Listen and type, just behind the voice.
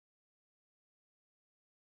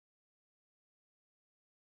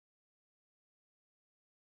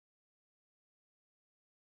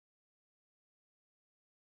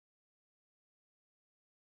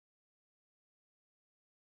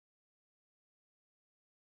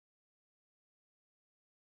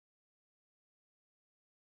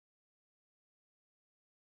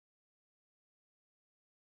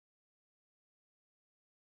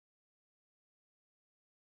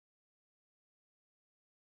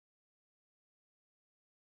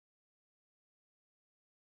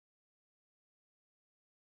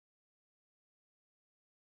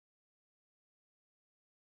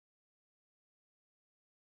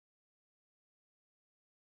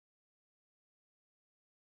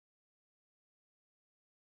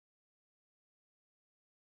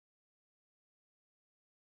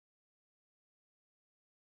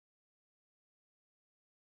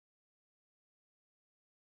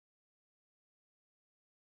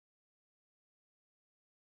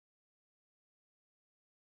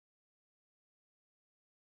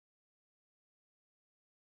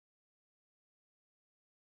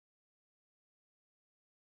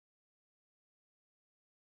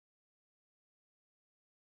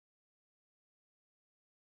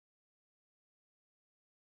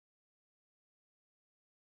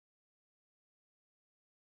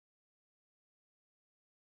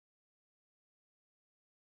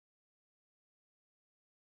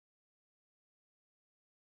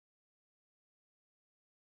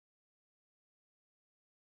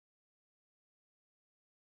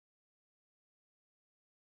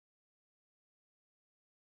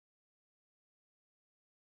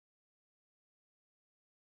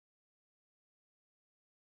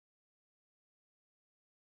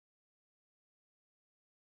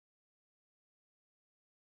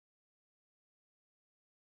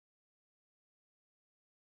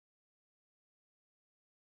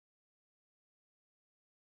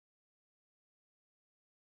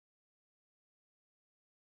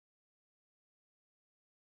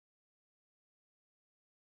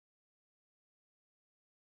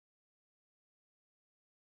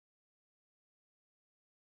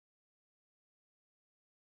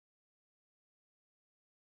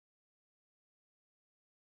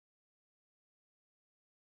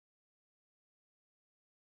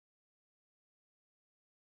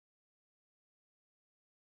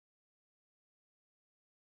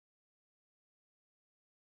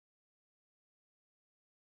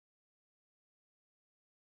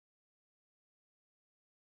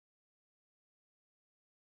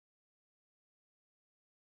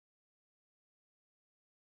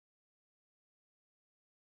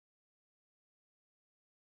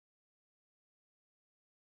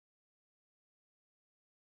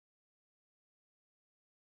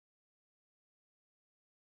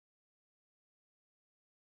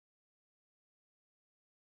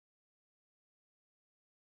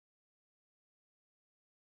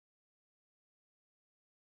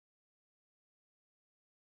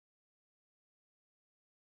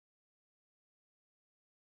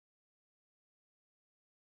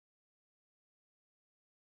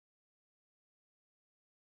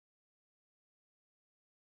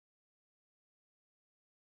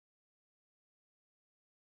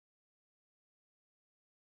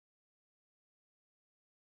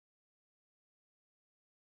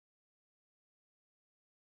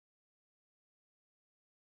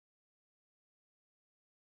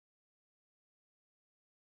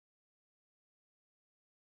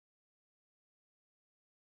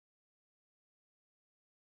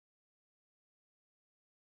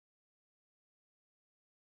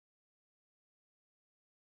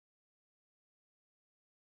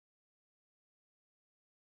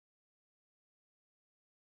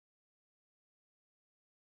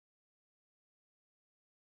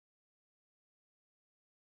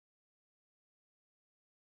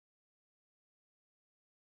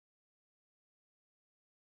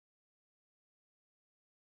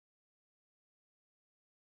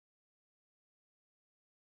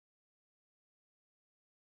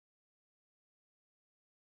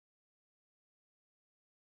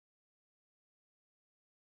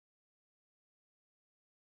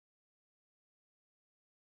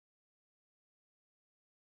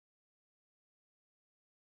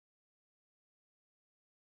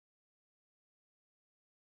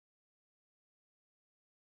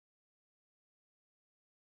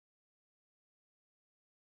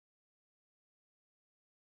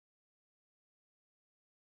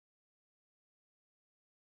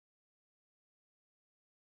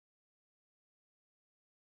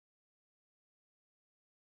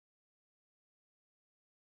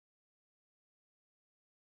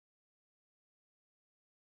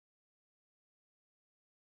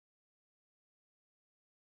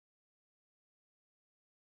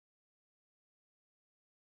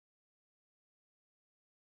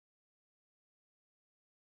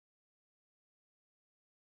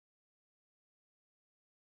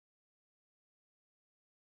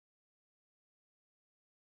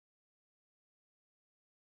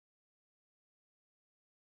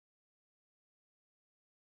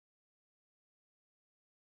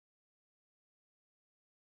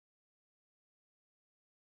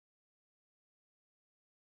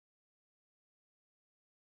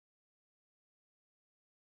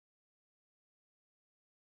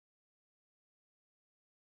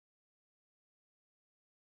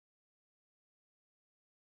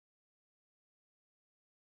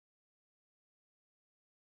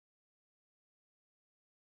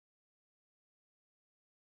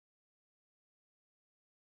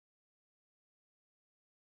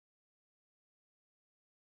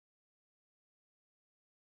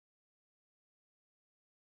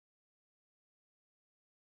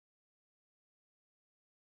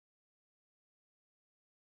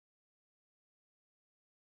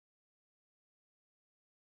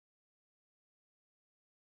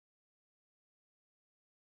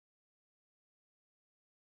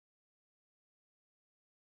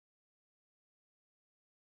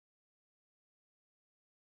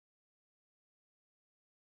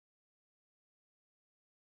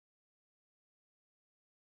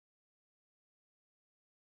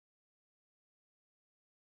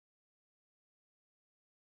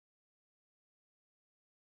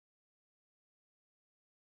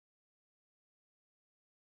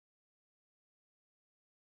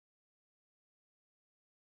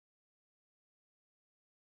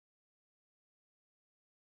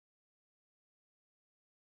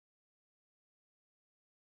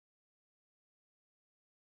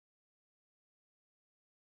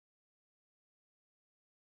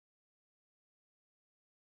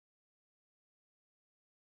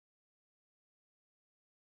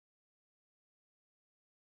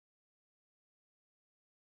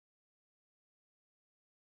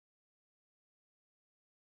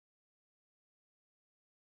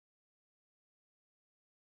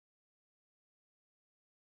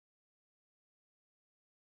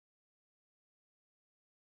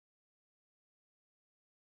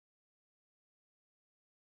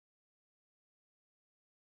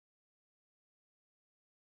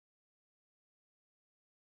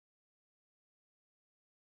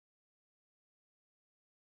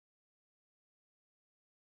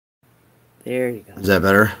There you go. Is that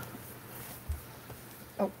better?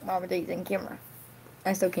 Oh, Mama D's in camera.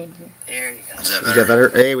 I still can't hear. There you go. Is that better?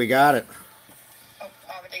 Hey, we got it. Oh,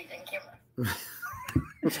 Mama D's in camera.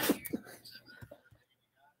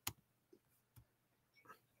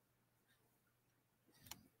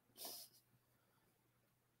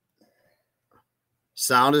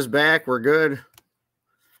 Sound is back. We're good.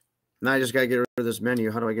 Now I just got to get rid of this menu.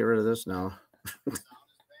 How do I get rid of this now?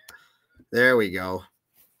 There we go.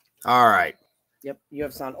 All right. Yep, you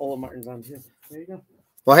have sound. Ola Martin's on too. There you go.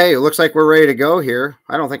 Well, hey, it looks like we're ready to go here.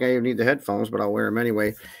 I don't think I even need the headphones, but I'll wear them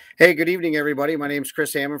anyway. Hey, good evening, everybody. My name's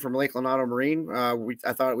Chris Hammond from Lakeland Auto Marine.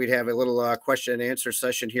 I thought we'd have a little question and answer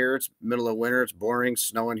session here. It's middle of winter. It's boring,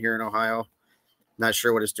 snowing here in Ohio. Not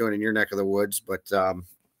sure what it's doing in your neck of the woods, but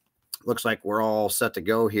looks like we're all set to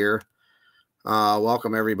go here.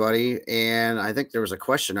 Welcome, everybody. And I think there was a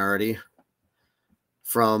question already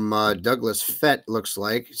from Douglas Fett, looks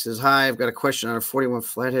like. He says, hi, I've got a question on a 41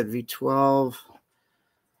 Flathead V12.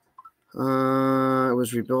 It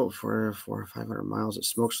was rebuilt for 400 or 500 miles. It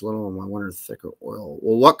smokes a little, and I wonder thicker oil.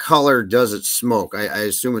 Well, what color does it smoke? I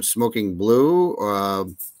assume it's smoking blue.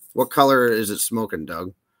 What color is it smoking,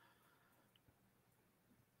 Doug?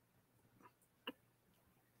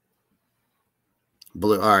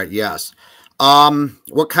 Blue. All right. Yes.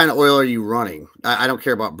 What kind of oil are you running? I don't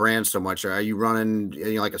care about brands so much. Are you running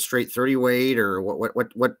like a straight 30 weight, or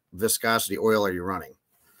what viscosity oil are you running?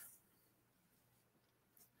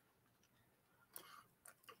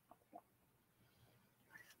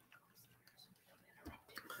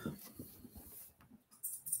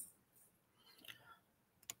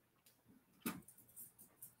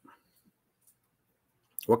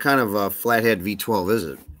 What kind of flathead V12 is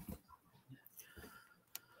it?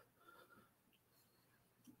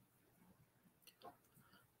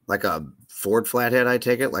 Like a Ford flathead, I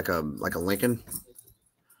take it, like a Lincoln.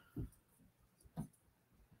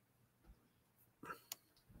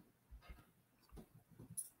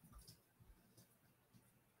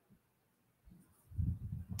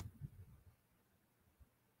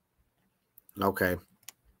 Okay.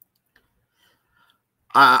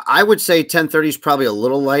 I would say 1030 is probably a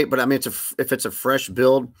little light, but I mean, if it's a fresh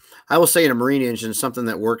build, I will say in a marine engine, something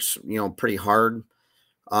that works, pretty hard.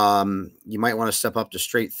 You might want to step up to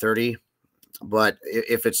straight 30, but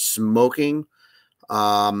if it's smoking,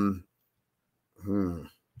 how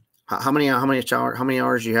many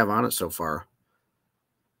hours do you have on it so far?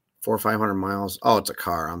 400 or 500 miles. Oh, it's a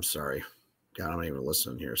car. I'm sorry. God, I'm not even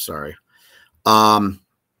listening here. Sorry. I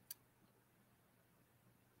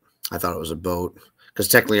thought it was a boat, because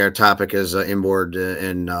technically our topic is inboard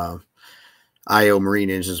and IO marine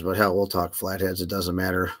engines, but hell, we'll talk flatheads. It doesn't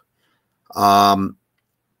matter.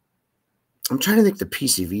 I'm trying to think the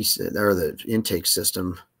PCV or the intake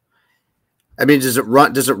system. I mean, does it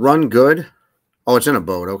run good? Oh, it's in a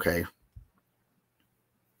boat. Okay.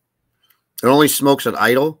 It only smokes at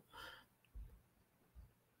idle.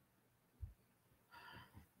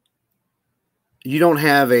 You don't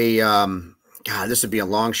have a, God, this would be a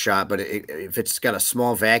long shot, but if it's got a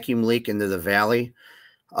small vacuum leak into the valley,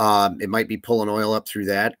 it might be pulling oil up through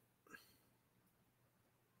that.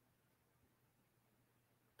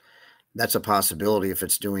 That's a possibility if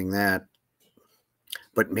it's doing that.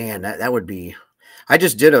 But man, that would be. I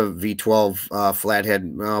just did a V12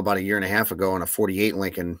 flathead about a year and a half ago on a 48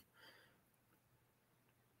 Lincoln.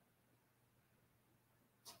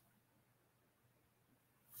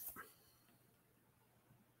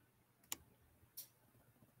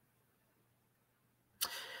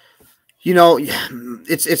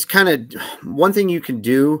 It's kind of, one thing you can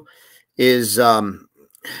do is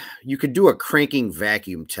you could do a cranking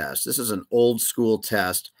vacuum test. This is an old school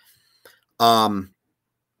test.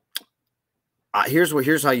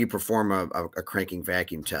 Here's how you perform a cranking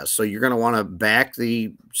vacuum test. So you're going to want to back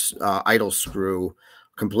the idle screw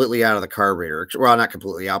completely out of the carburetor. Well, not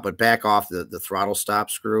completely out, but back off the throttle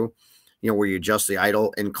stop screw, where you adjust the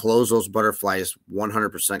idle, and close those butterflies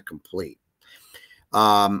 100% complete.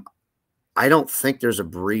 I don't think there's a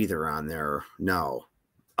breather on there. No.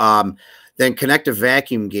 Then connect a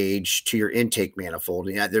vacuum gauge to your intake manifold.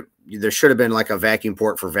 Yeah, there should have been like a vacuum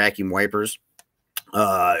port for vacuum wipers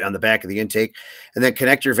on the back of the intake, and then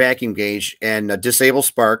connect your vacuum gauge and disable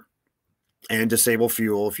spark and disable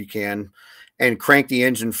fuel if you can, and crank the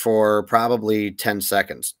engine for probably 10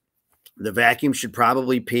 seconds. The vacuum should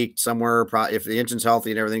probably peak somewhere, if the engine's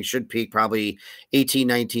healthy and everything, should peak probably 18,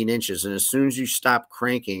 19 inches. And as soon as you stop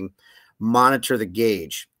cranking, monitor the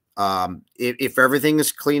gauge. If everything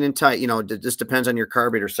is clean and tight, this depends on your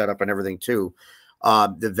carburetor setup and everything too.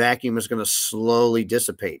 The vacuum is going to slowly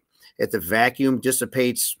dissipate. If the vacuum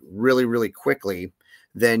dissipates really, really quickly,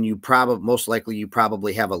 then most likely you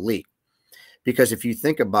probably have a leak. Because if you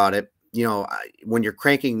think about it, you know, when you're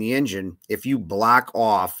cranking the engine, if you block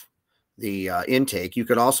off the intake, you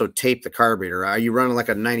could also tape the carburetor. Are you running like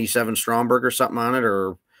a 97 Stromberg or something on it,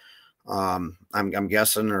 or I'm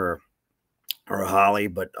guessing, or a Holly?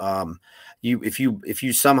 But if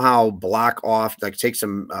you somehow block off, like take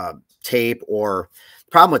some tape, or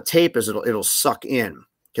the problem with tape is it'll suck in,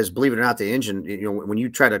 because believe it or not, the engine, you know, when you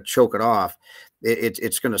try to choke it off,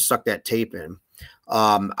 it's going to suck that tape in.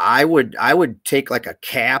 I would take like a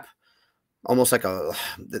cap, almost like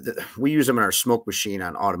we use them in our smoke machine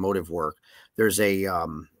on automotive work. There's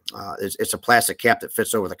it's a plastic cap that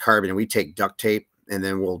fits over the carbon, and we take duct tape, and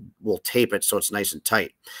then we'll tape it so it's nice and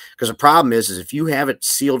tight. Because the problem is if you have it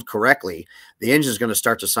sealed correctly, the engine is going to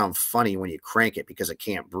start to sound funny when you crank it because it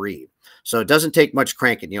can't breathe. So it doesn't take much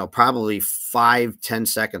cranking, you know, probably 5-10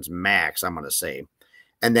 seconds max, I'm going to say,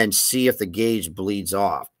 and then see if the gauge bleeds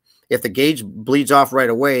off. If the gauge bleeds off right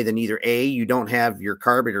away, then either A, you don't have your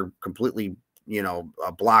carburetor completely, you know,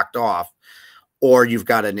 blocked off, or you've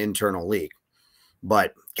got an internal leak.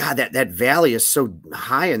 But God, that valley is so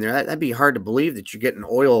high in there. That'd be hard to believe that you're getting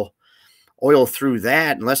oil through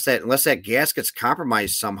that, unless that gasket's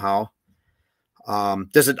compromised somehow.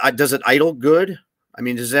 Does it idle good? I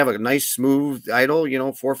mean, does it have a nice smooth idle, you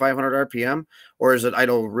know, 400 or 500 RPM, or is it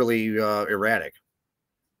idle really erratic?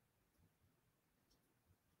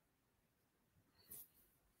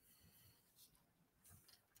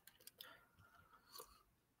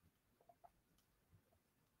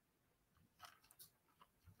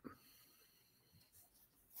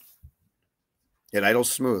 It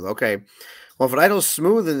idles smooth. Okay. Well, if it idles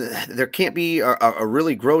smooth, then there can't be a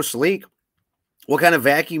really gross leak. What kind of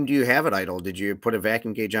vacuum do you have at idle? Did you put a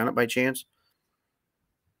vacuum gauge on it by chance?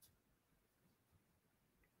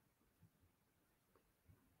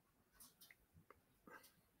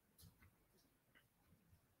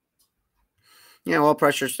 Yeah, oil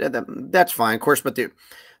pressure, that's fine, of course, but the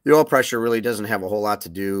oil pressure really doesn't have a whole lot to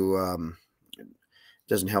do.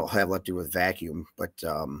 Doesn't have a lot to do with vacuum, but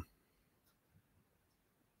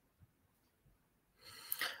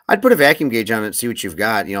I'd put a vacuum gauge on it and see what you've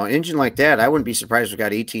got. You know, an engine like that, I wouldn't be surprised if it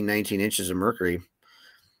got 18, 19 inches of mercury,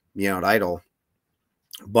 you know, at idle.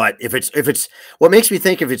 But if it's what makes me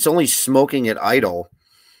think, if it's only smoking at idle,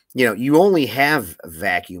 you know, you only have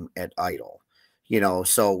vacuum at idle, you know.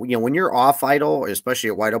 So, you know, when you're off idle, especially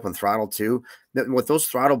at wide open throttle too, with those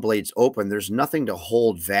throttle blades open, there's nothing to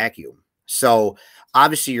hold vacuum. So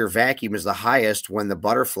obviously your vacuum is the highest when the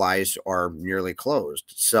butterflies are nearly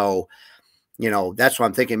closed. So, you know, that's why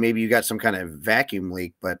I'm thinking maybe you got some kind of vacuum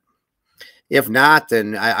leak. But if not,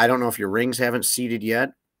 then I don't know if your rings haven't seated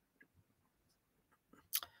yet.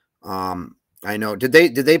 I know. Did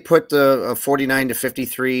they put the 49 to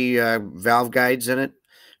 53 valve guides in it?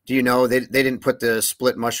 Do you know they didn't put the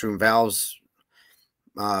split mushroom valves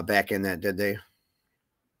back in that, did they?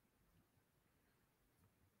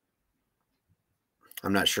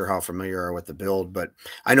 I'm not sure how familiar you are with the build, but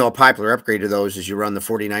I know a popular upgrade to those is you run the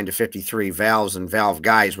 49 to 53 valves and valve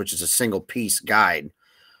guides, which is a single piece guide.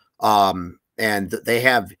 And they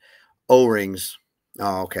have O-rings.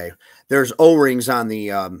 Oh, okay. There's O-rings on the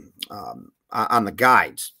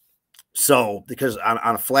guides. So because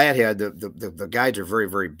on a flathead, the guides are very,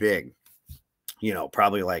 very big, you know,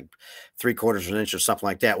 probably like 3/4 of an inch or something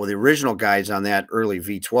like that. Well, the original guides on that early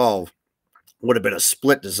V12 would have been a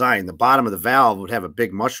split design. The bottom of the valve would have a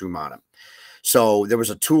big mushroom on it. So there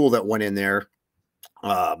was a tool that went in there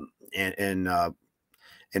and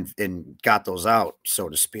got those out, so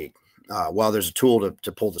to speak. Well, there's a tool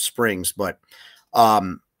to pull the springs, but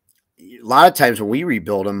a lot of times when we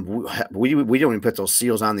rebuild them, we don't even put those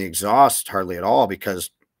seals on the exhaust hardly at all,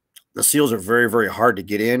 because the seals are very, very hard to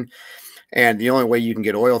get in. And the only way you can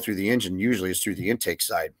get oil through the engine usually is through the intake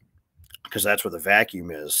side, because that's where the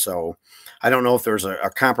vacuum is. So I don't know if there's a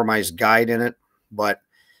compromised guide in it, but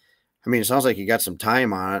I mean, it sounds like you got some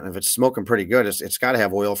time on it. And if it's smoking pretty good, it's got to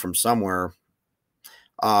have oil from somewhere.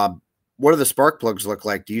 What do the spark plugs look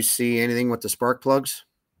like? Do you see anything with the spark plugs?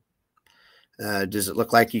 Does it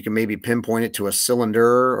look like you can maybe pinpoint it to a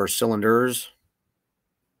cylinder or cylinders?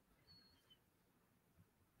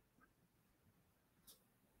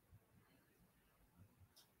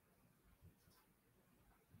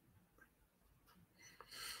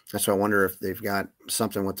 That's why I wonder if they've got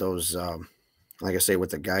something with those, like I say,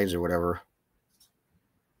 with the guides or whatever.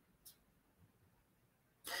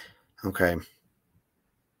 Okay.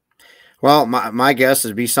 Well, my guess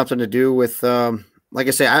would be something to do with, like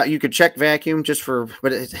I say, you could check vacuum just for,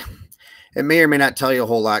 but it may or may not tell you a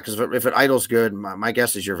whole lot, because if it idles good, my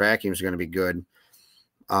guess is your vacuum is going to be good.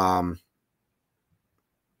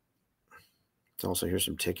 Also, here's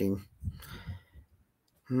some ticking.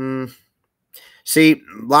 See,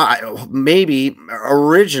 maybe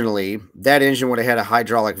originally that engine would have had a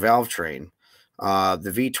hydraulic valve train. The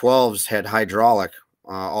V12s had hydraulic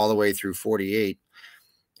all the way through 48.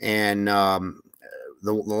 And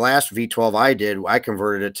the last V12 I did, I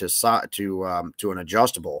converted it to an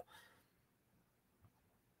adjustable.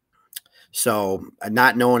 So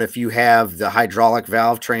not knowing if you have the hydraulic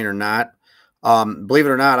valve train or not, believe it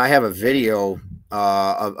or not, I have a video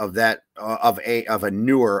of a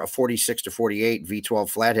newer 46 to 48 V12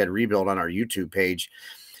 flathead rebuild on our YouTube page.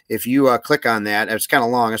 If you click on that, it's kind of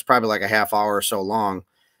long. It's probably like a half hour or so long.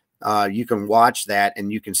 You can watch that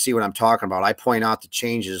and you can see what I'm talking about. I point out the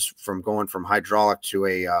changes from going from hydraulic to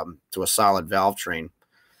a solid valve train.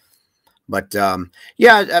 But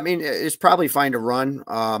yeah, I mean, it's probably fine to run.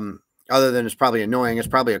 Other than it's probably annoying. It's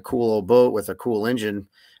probably a cool old boat with a cool engine.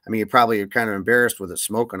 I mean, you're probably kind of embarrassed with it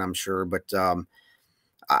smoking, I'm sure. But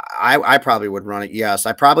I probably would run it. Yes,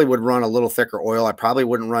 I probably would run a little thicker oil. I probably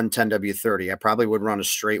wouldn't run 10W30. I probably would run a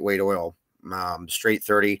straight weight oil, straight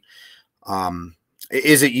 30.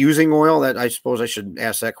 Is it using oil? That I suppose I should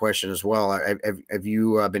ask that question as well. Have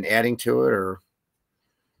you been adding to it, or?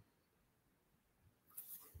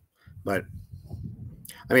 But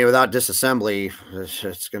I mean, without disassembly,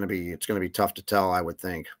 it's going to be tough to tell, I would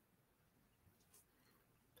think.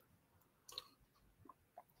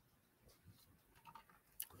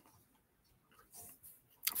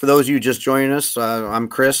 For those of you just joining us, I'm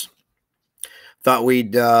Chris. Thought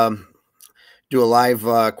we'd do a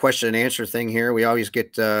live question and answer thing here. We always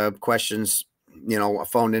get questions, you know,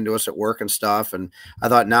 phoned into us at work and stuff. And I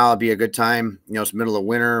thought now would be a good time. You know, it's middle of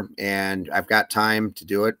winter and I've got time to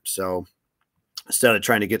do it. So instead of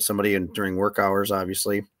trying to get somebody in during work hours,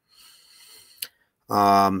 obviously.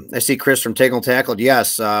 I see Chris from Tangled Tackled.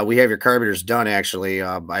 Yes, we have your carburetors done, actually.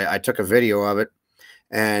 I took a video of it.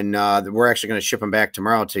 And we're actually going to ship them back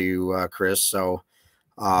tomorrow to you, Chris. So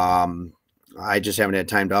I just haven't had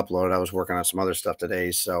time to upload. I was working on some other stuff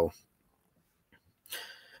today. So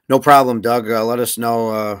no problem, Doug. Let us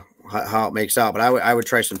know how it makes out. But I would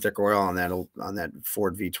try some thick oil on that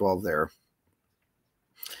Ford V12 there.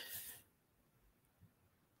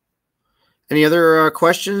 Any other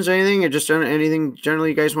questions, anything, or just anything generally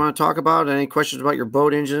you guys want to talk about? Any questions about your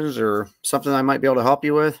boat engines or something I might be able to help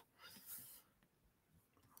you with?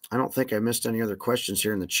 I don't think I missed any other questions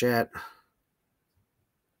here in the chat.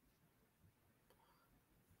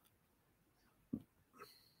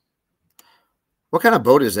 What kind of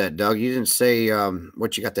boat is that, Doug? You didn't say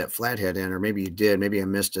what you got that flathead in, or maybe you did. Maybe I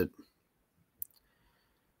missed it.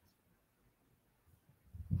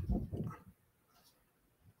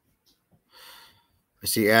 I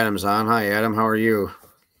see Adam's on. Hi, Adam. How are you?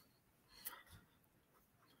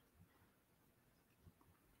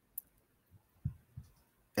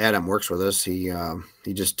 Adam works with us. He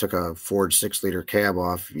just took a Ford 6-liter cab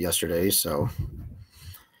off yesterday, so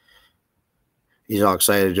he's all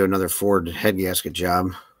excited to do another Ford head gasket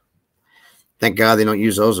job. Thank God they don't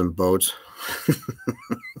use those in boats.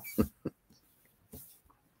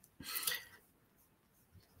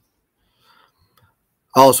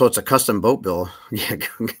 Oh, so it's a custom boat bill. Yeah,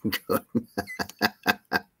 good.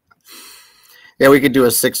 Yeah, we could do a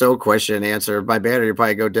 6.0 question and answer. My battery would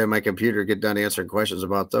probably go dead. My computer get done answering questions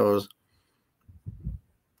about those.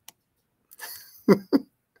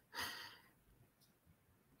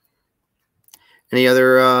 Any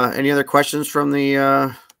other questions from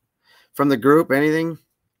the group? Anything?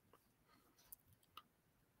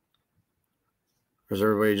 Or does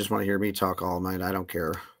everybody just want to hear me talk all night? I don't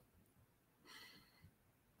care.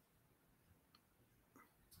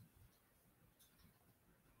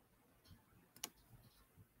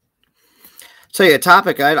 Tell you a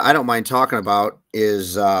topic I don't mind talking about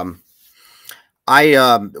is there's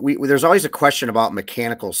always a question about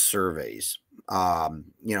mechanical surveys. You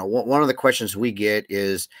know, one of the questions we get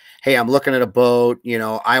is, hey, I'm looking at a boat, you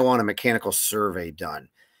know, I want a mechanical survey done.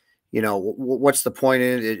 You know, what's the point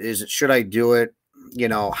in it? Should I do it? You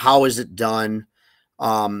know, how is it done?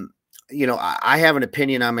 You know, I have an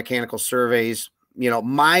opinion on mechanical surveys. You know,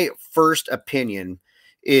 my first opinion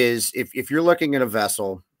is if you're looking at a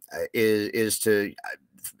vessel, is to,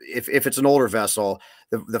 if it's an older vessel,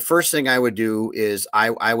 the first thing I would do is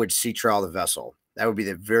I would sea trial the vessel. That would be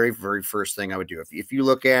the very, very first thing I would do. If you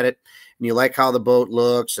look at it and you like how the boat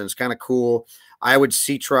looks and it's kind of cool, I would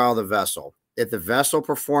sea trial the vessel. If the vessel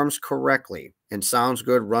performs correctly and sounds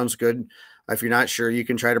good, runs good, if you're not sure, you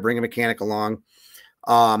can try to bring a mechanic along.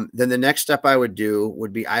 Then the next step I would do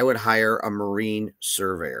would be I would hire a marine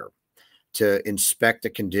surveyor to inspect the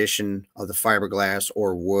condition of the fiberglass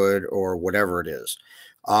or wood or whatever it is.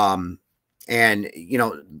 And, you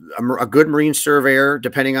know, a good marine surveyor,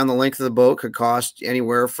 depending on the length of the boat, could cost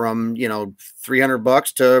anywhere from, you know,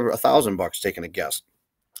 $300 to $1,000, taking a guess.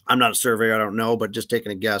 I'm not a surveyor, I don't know, but just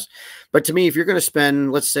taking a guess. But to me, if you're going to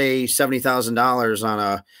spend, let's say, $70,000 on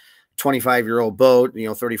a 25-year-old boat, you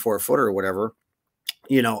know, 34 footer or whatever,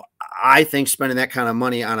 you know, I think spending that kind of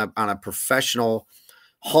money on a professional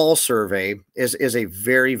hull survey is a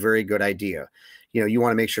very, very good idea. You know, you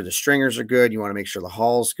want to make sure the stringers are good. You want to make sure the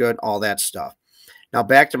hull's good, all that stuff. Now,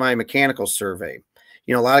 back to my mechanical survey.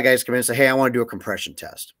 You know, a lot of guys come in and say, hey, I want to do a compression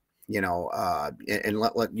test, you know, and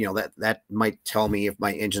let you know, that might tell me if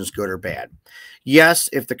my engine's good or bad. Yes,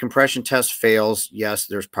 if the compression test fails, yes,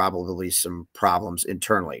 there's probably some problems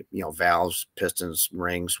internally, you know, valves, pistons,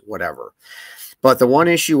 rings, whatever. But the one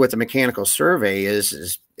issue with the mechanical survey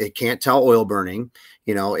is it can't tell oil burning.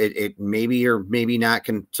 You know, it maybe or maybe not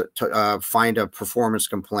can find a performance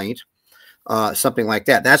complaint, something like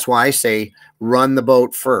that. That's why I say run the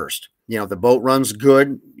boat first. You know, if the boat runs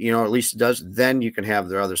good, you know, at least it does, then you can have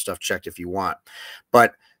the other stuff checked if you want.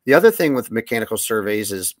 But the other thing with mechanical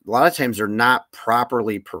surveys is a lot of times they're not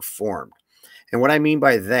properly performed. And what I mean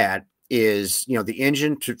by that is, you know, the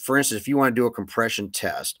engine, for instance, if you want to do a compression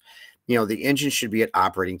test, you know, the engine should be at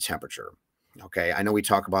operating temperature. Okay. I know we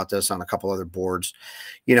talk about this on a couple other boards.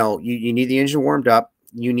 You know, you need the engine warmed up.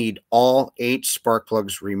 You need all 8 spark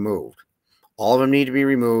plugs removed. All of them need to be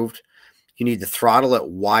removed. You need the throttle at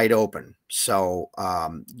wide open. So,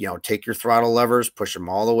 you know, take your throttle levers, push them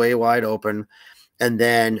all the way wide open, and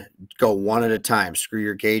then go one at a time. Screw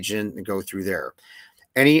your gauge in and go through there.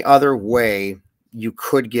 Any other way, you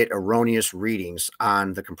could get erroneous readings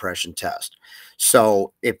on the compression test.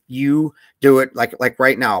 So if you do it like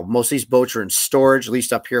right now, most of these boats are in storage, at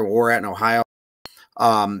least up here where we're at in Ohio.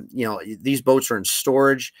 You know, these boats are in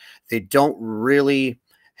storage. They don't really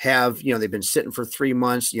have, you know, they've been sitting for 3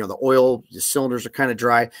 months. You know, the cylinders are kind of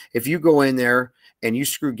dry. If you go in there and you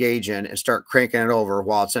screw gauge in and start cranking it over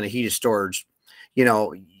while it's in a heated storage, you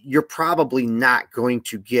know, you're probably not going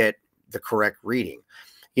to get the correct reading.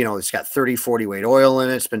 You know, it's got 30, 40 weight oil in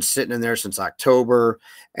it. It's been sitting in there since October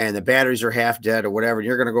and the batteries are half dead or whatever. And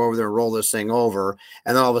you're going to go over there and roll this thing over.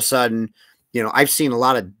 And then all of a sudden, you know, I've seen a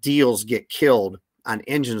lot of deals get killed on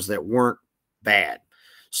engines that weren't bad.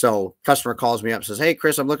 So customer calls me up and says, hey,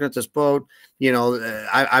 Chris, I'm looking at this boat. You know,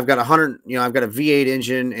 I've got 100, you know, I've got a V8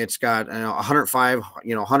 engine. It's got 105,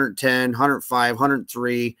 you know, 110, 105,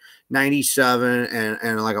 103, 97,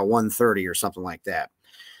 and like a 130 or something like that.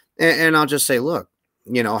 And I'll just say, look,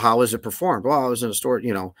 you know, how is it performed? Well, I was in a store,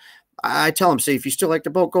 you know, I tell them, say, if you still like the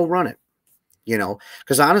boat, go run it, you know,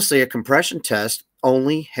 because honestly, a compression test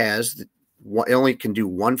only has, it only can do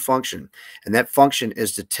one function. And that function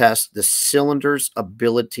is to test the cylinder's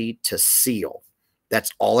ability to seal.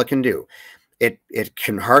 That's all it can do. It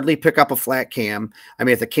can hardly pick up a flat cam. I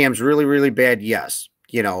mean, if the cam's really, really bad, yes,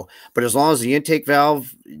 you know, but as long as the intake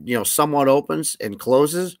valve, you know, somewhat opens and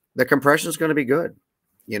closes, the compression is going to be good.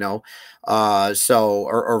 You know,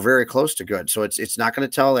 or very close to good. So it's not going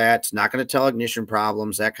to tell that. It's not going to tell ignition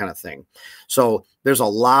problems, that kind of thing. So there's a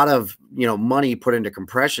lot of, you know, money put into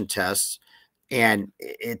compression tests, and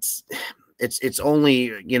it's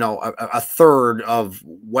only, you know, a third of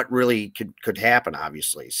what really could happen,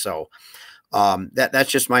 obviously. So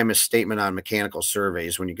that's just my misstatement on mechanical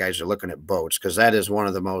surveys when you guys are looking at boats, because that is one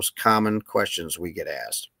of the most common questions we get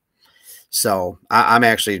asked. So I'm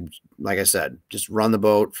actually, like I said, just run the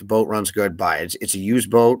boat. If the boat runs good, buy it. It's a used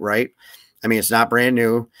boat, right? I mean, it's not brand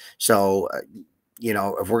new. So, you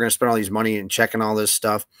know, if we're going to spend all these money and checking all this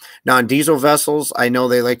stuff. Now, on diesel vessels, I know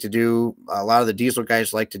they like to do, a lot of the diesel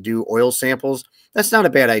guys like to do oil samples. That's not a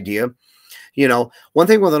bad idea. You know, one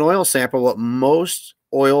thing with an oil sample, what most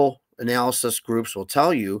oil analysis groups will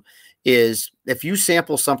tell you is if you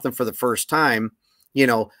sample something for the first time, you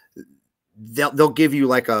know, they'll give you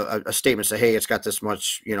like a statement, say, hey, it's got this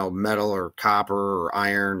much, you know, metal or copper or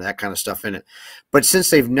iron, that kind of stuff in it. But since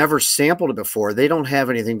they've never sampled it before, they don't have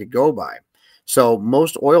anything to go by. So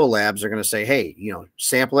most oil labs are going to say, hey, you know,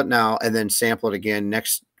 sample it now and then sample it again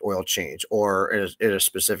next oil change or at a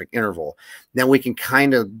specific interval. Then we can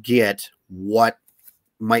kind of get what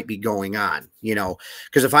might be going on, you know,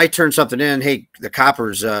 because if I turn something in, hey, the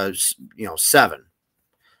copper's, you know, 7.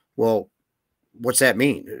 Well, what's that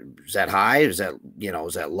mean? Is that high? Is that, you know,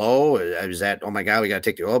 is that low? Is that, oh my God, we got to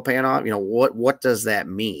take the oil pan off? You know, what does that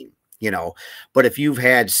mean? You know, but if you've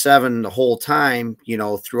had 7 the whole time, you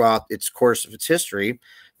know, throughout its course of its history,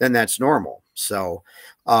 then that's normal. So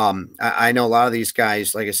I know a lot of these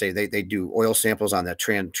guys, like I say, they do oil samples on the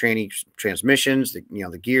transmissions, you know,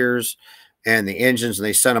 the gears and the engines, and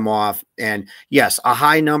they send them off. And yes, a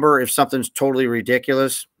high number, if something's totally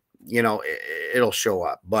ridiculous, you know, it'll show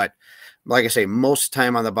up. But like I say, most of the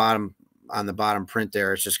time on the bottom print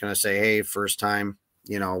there, it's just going to say, hey, first time,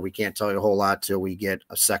 you know, we can't tell you a whole lot till we get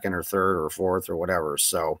a second or third or fourth or whatever.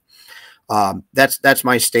 So that's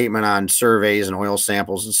my statement on surveys and oil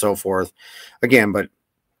samples and so forth. Again, but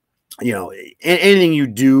you know, anything you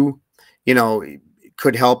do, you know,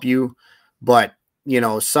 could help you. But, you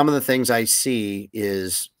know, some of the things I see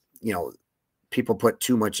is, you know, people put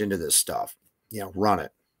too much into this stuff, you know, run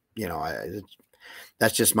it, you know,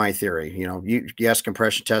 that's just my theory. You know, yes,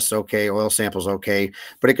 compression tests, okay. Oil samples, okay,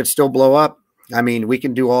 but it could still blow up. I mean, we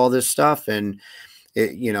can do all this stuff and,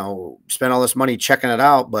 you know, spend all this money checking it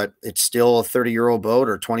out, but it's still a 30-year-old boat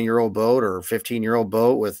or 20-year-old boat or 15-year-old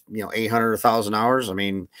boat with, you know, 800 or 1,000 hours. I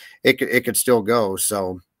mean, it could still go.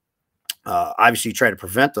 So obviously try to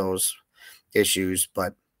prevent those issues,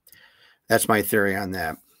 but that's my theory on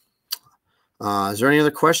that. Is there any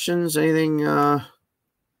other questions? Anything?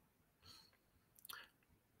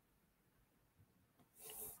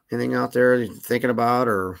 Anything out there you're thinking about,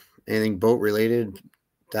 or anything boat related,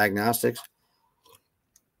 diagnostics?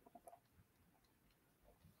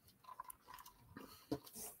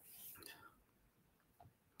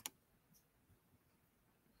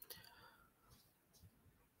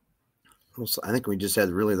 I think we just had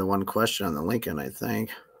really the one question on the Lincoln, I think.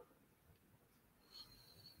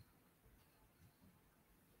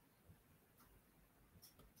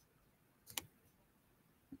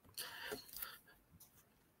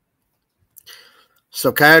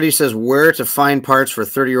 So Coyote says, where to find parts for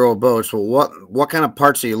 30-year-old boats? Well, what kind of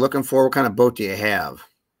parts are you looking for? What kind of boat do you have?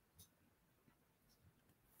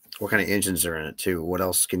 What kind of engines are in it too? What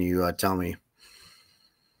else can you tell me?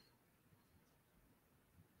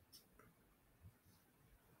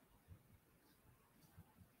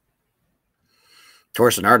 Of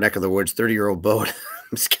course, in our neck of the woods, 30-year-old boat.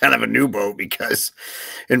 It's kind of a new boat because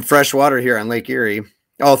in fresh water here on Lake Erie,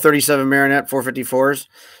 37 Marinette 454s.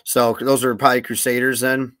 So those are probably Crusaders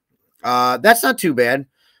then. That's not too bad.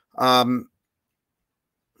 You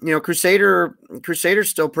know, Crusader's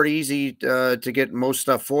still pretty easy to get most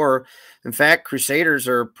stuff for. In fact, Crusaders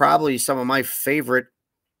are probably some of my favorite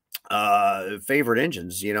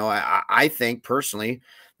engines. You know, I think personally,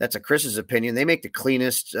 that's a Chris's opinion. They make the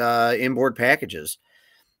cleanest inboard packages.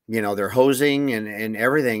 You know, their hosing and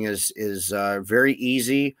everything is very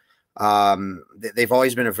easy. They've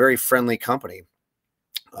always been a very friendly company.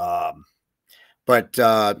 But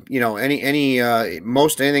you know,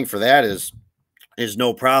 most anything for that is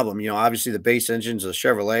no problem. You know, obviously the base engine's a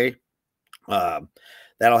Chevrolet.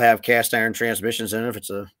 That'll have cast iron transmissions in it. If it's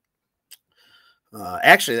a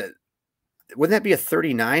actually, wouldn't that be a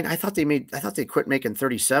 39? I thought they quit making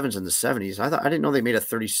 37s in the 70s. I didn't know they made a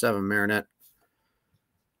 37 Marinette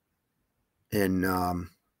in the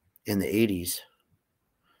 80s.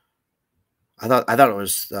 I thought it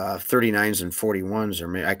was 39s and 41s, or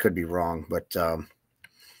maybe I could be wrong, but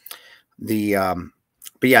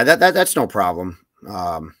yeah, that's no problem.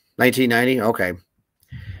 1990, okay.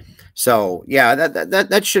 So yeah,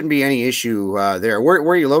 that shouldn't be any issue there. Where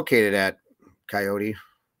are you located at, Coyote?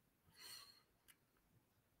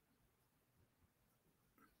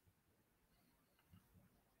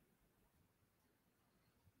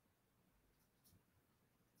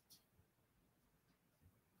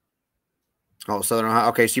 Oh, Southern Ohio.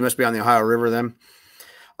 Okay, so you must be on the Ohio River then.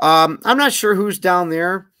 I'm not sure who's down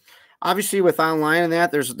there. Obviously, with online and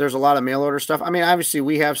that, there's a lot of mail order stuff. I mean, obviously,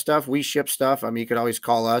 we have stuff. We ship stuff. I mean, you could always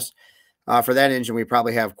call us. For that engine, we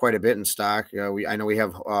probably have quite a bit in stock. I know we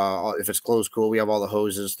have, if it's closed cool, we have all the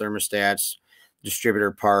hoses, thermostats,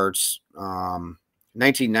 distributor parts.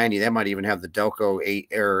 1990, that might even have the Delco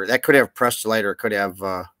 8, or that could have Prestolite, or it could have,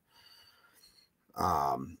 a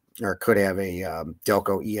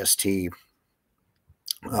Delco EST.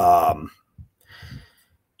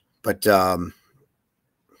 But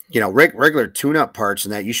you know, regular tune-up parts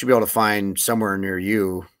and that you should be able to find somewhere near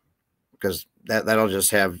you, because that'll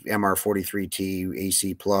just have MR43T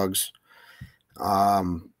AC plugs.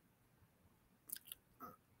 Do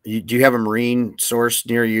you have a marine source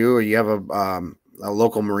near you, or you have a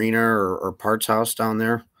local marina or parts house down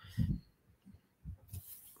there?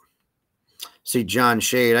 See John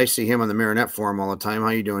Shade. I see him on the Marinette forum all the time. How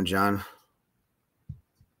you doing, John?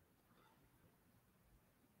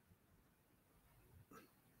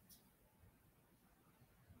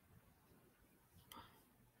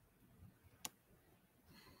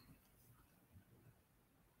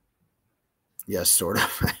 Yes, sort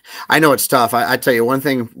of. I know it's tough. I tell you one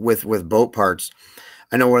thing with boat parts.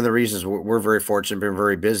 I know one of the reasons we're very fortunate, been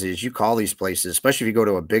very busy, is you call these places, especially if you go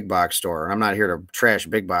to a big box store. And I'm not here to trash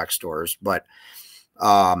big box stores, but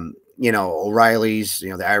you you know, O'Reilly's, you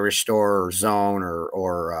know, the Irish Store or Zone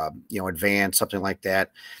or you know, Advance, something like that.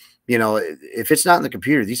 You know, if it's not in the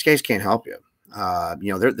computer, these guys can't help you.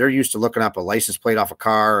 You know, they're used to looking up a license plate off a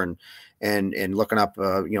car and looking up,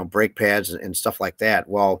 you know, brake pads and stuff like that.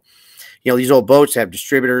 Well, you know, these old boats have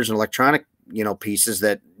distributors and electronic, you know, pieces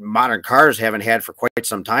that modern cars haven't had for quite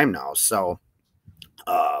some time now. So,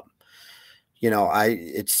 you know,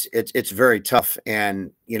 it's very tough.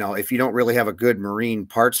 And, you know, if you don't really have a good marine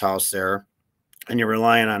parts house there and you're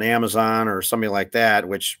relying on Amazon or something like that,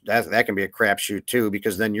 which that can be a crapshoot too,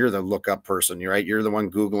 because then you're the lookup person, right? You're the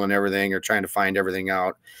one Googling everything or trying to find everything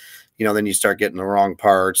out, you know, then you start getting the wrong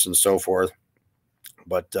parts and so forth.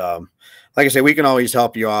 But, like I say, we can always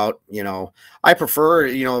help you out. You know, I prefer,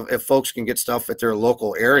 you know, if folks can get stuff at their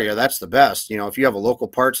local area, that's the best. You know, if you have a local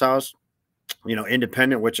parts house, you know,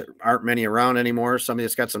 independent, which aren't many around anymore, somebody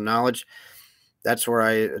that's got some knowledge, that's where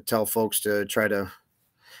I tell folks to try to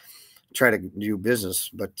do business.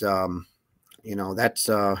 But, you know, that's,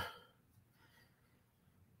 but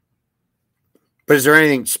is there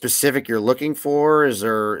anything specific you're looking for? Is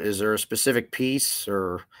there a specific piece?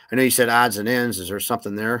 Or I know you said odds and ends. Is there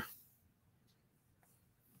something there?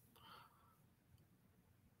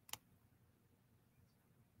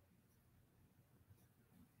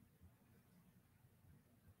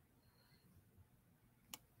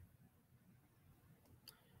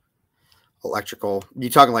 Electrical. You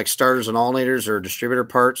talking like starters and alternators or distributor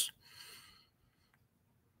parts?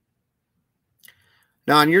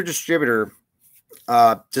 Now on your distributor,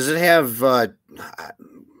 does it have,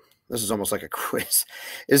 this is almost like a quiz.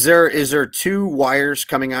 Is there two wires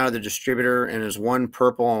coming out of the distributor, and is one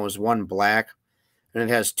purple and is one black, and it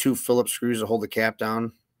has two Phillips screws to hold the cap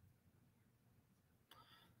down?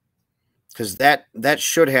 Because that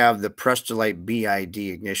should have the Prestolite BID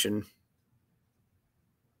ignition.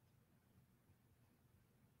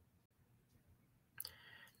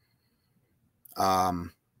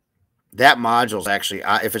 That module is actually,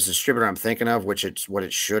 if it's a distributor I'm thinking of, which it's what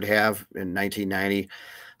it should have in 1990,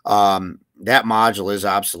 that module is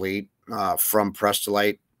obsolete from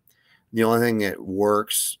Prestolite. The only thing that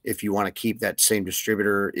works if you want to keep that same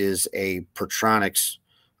distributor is a Pertronics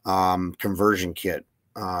conversion kit.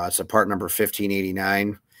 It's a part number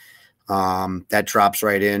 1589. That drops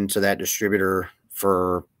right into that distributor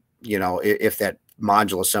for, you know, if that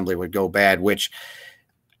module assembly would go bad, which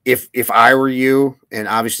if I were you, and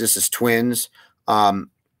obviously this is twins,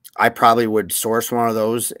 I probably would source one of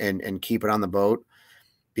those and keep it on the boat,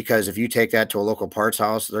 because if you take that to a local parts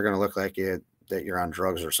house, they're going to look like that you're on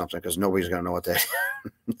drugs or something, because nobody's going to know what that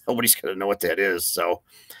nobody's going to know what that is. So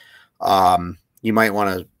you might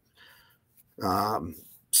want to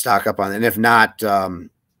stock up on it. And if not,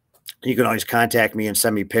 you can always contact me and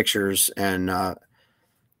send me pictures, and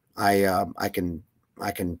I can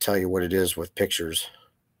tell you what it is with pictures.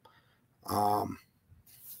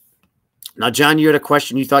 Now, John, you had a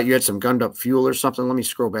question. You thought you had some gunned up fuel or something. Let me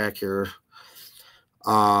scroll back here.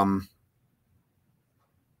 You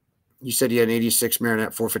said you had an 86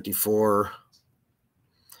 Marinette 454.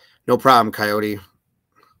 No problem, Coyote.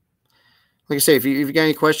 Like I say, if you got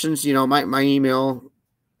any questions, you know, my email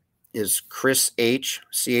is Chris H,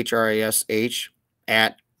 CHRISH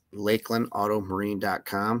at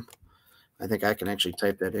LakelandAutomarine.com. I think I can actually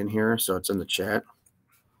type that in here, so it's in the chat.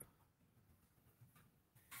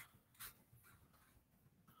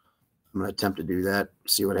 I'm going to attempt to do that,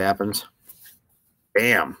 see what happens.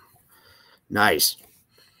 Bam. Nice.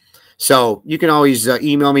 So you can always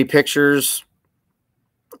email me pictures,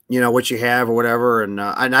 you know, what you have or whatever. And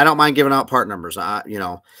I don't mind giving out part numbers. You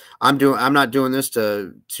know, I'm not doing this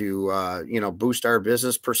to you know, boost our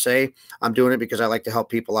business per se. I'm doing it because I like to help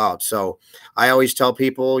people out. So I always tell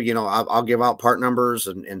people, you know, I'll give out part numbers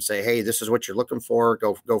and say, hey, this is what you're looking for.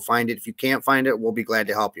 Go find it. If you can't find it, we'll be glad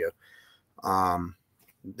to help you.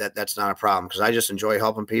 That's not a problem, because I just enjoy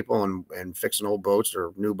helping people and fixing old boats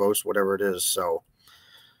or new boats, whatever it is. So,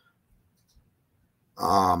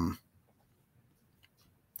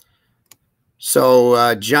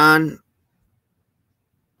 John,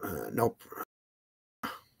 nope.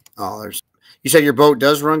 Oh, you said your boat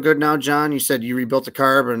does run good now, John. You said you rebuilt the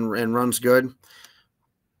carb and runs good.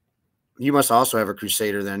 You must also have a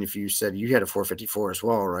Crusader then, if you said you had a 454 as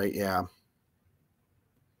well, right? Yeah.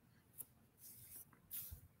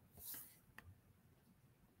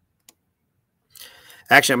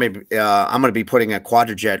 Actually, I'm going to be putting a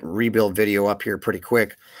Quadrajet rebuild video up here pretty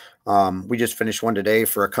quick. We just finished one today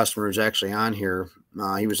for a customer who's actually on here.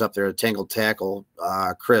 He was up there at Tangled Tackle.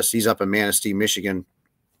 Chris, he's up in Manistee, Michigan.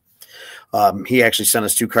 He actually sent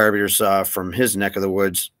us 2 carburetors from his neck of the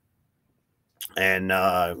woods. and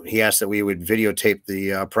he asked that we would videotape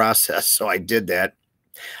the process. So I did that.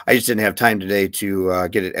 I just didn't have time today to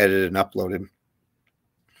get it edited and uploaded.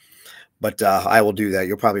 But I will do that.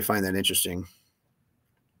 You'll probably find that interesting.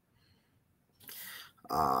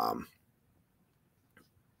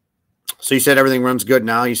 So you said everything runs good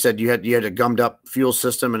now. You said you had a gummed up fuel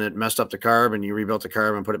system and it messed up the carb, and you rebuilt the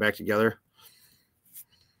carb and put it back together.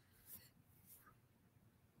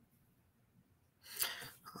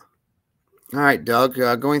 All right, Doug.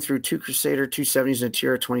 Going through 2 Crusader 270s and a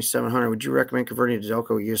Tiara 2700, would you recommend converting to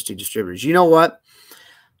Delco EST distributors? You know what?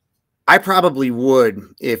 I probably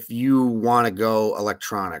would if you want to go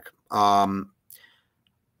electronic.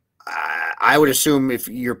 I would assume if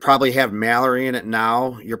you probably have Mallory in it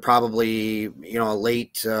now, you're probably, a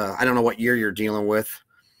late, I don't know what year you're dealing with.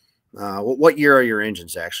 What year are your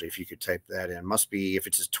engines, actually, if you could type that in? Must be, if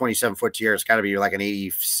it's a 27-foot Tiara, it's got to be like an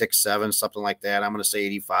 86, 7, something like that. I'm going to say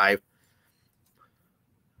 85.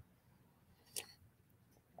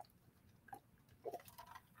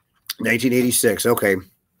 $1986. Okay.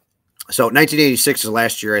 So 1986 is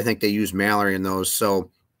last year. I think they used Mallory in those. So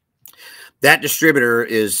that distributor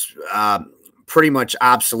is pretty much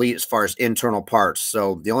obsolete as far as internal parts.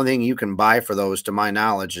 So the only thing you can buy for those, to my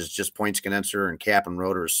knowledge, is just points condenser and cap and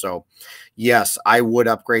rotors. So yes, I would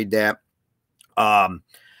upgrade that.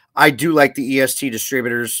 I do like the EST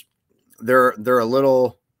distributors. They're a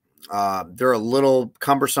little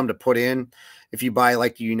cumbersome to put in. If you buy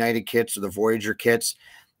like the United kits or the Voyager kits,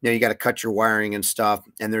 you got to cut your wiring and stuff.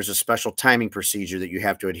 And there's a special timing procedure that you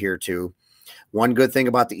have to adhere to. One good thing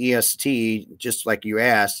about the EST, just like you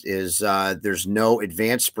asked, is there's no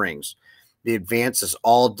advanced springs. The advance is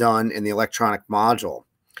all done in the electronic module.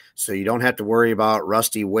 So you don't have to worry about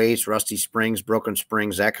rusty weights, rusty springs, broken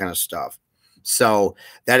springs, that kind of stuff. So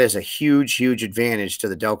that is a huge, huge advantage to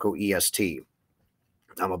the Delco EST.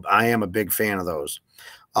 I am a big fan of those.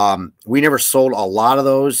 We never sold a lot of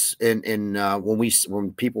those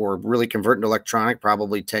when people were really converting to electronic,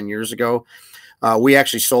 probably 10 years ago. We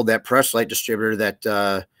actually sold that press light distributor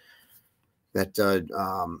that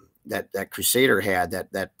Crusader had,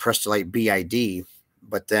 that Prestolite BID.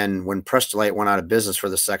 But then when Prestolite went out of business for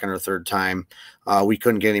the second or third time, we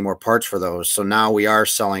couldn't get any more parts for those. So now we are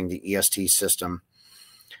selling the EST system.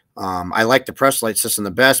 I like the Prestolite system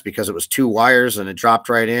the best because it was 2 wires and it dropped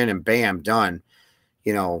right in and bam, done.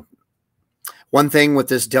 One thing with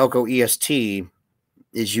this Delco EST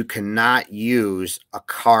is you cannot use a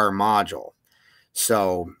car module.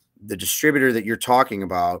 So the distributor that you're talking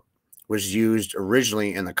about was used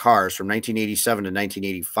originally in the cars from 1987 to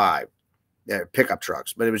 1985, pickup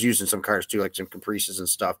trucks, but it was used in some cars too, like some Caprices and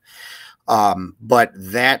stuff. But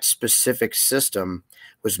that specific system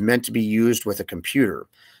was meant to be used with a computer.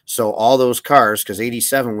 So all those cars, because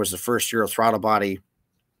 87 was the first year of throttle body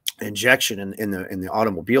injection in the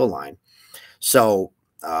automobile line. So,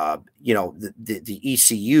 the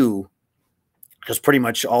ECU, because pretty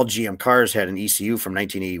much all GM cars had an ECU from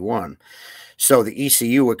 1981. So the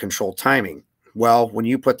ECU would control timing. Well, when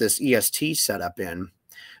you put this EST setup in,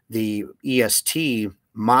 the EST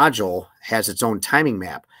module has its own timing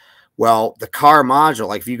map. Well, the car module,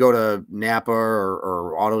 like if you go to Napa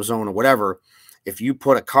or AutoZone or whatever, if you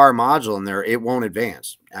put a car module in there, it won't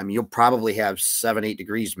advance. I mean, you'll probably have 7-8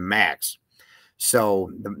 degrees max.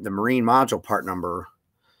 So the marine module part number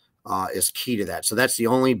is key to that. So that's the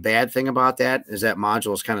only bad thing about that, is that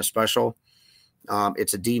module is kind of special.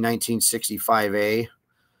 It's a D1965A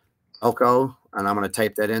Elco, and I'm going to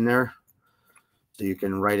type that in there so you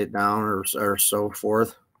can write it down or so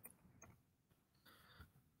forth.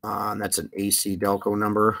 That's an AC Delco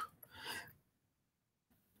number.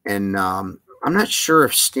 And I'm not sure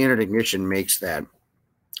if Standard Ignition makes that.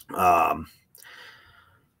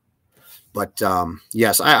 But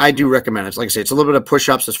yes, I do recommend it. Like I say, it's a little bit of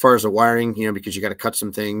push-ups as far as the wiring, because you got to cut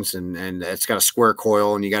some things, and it's got a square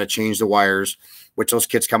coil, and you got to change the wires, which those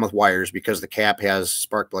kits come with wires because the cap has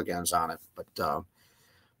spark plug ends on it. But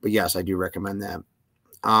yes, I do recommend that.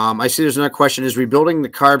 I see there's another question. Is rebuilding the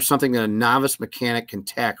carb something that a novice mechanic can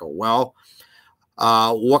tackle? Well,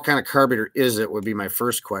 what kind of carburetor is it would be my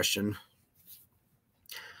first question.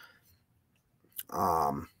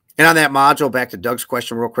 And on that module, back to Doug's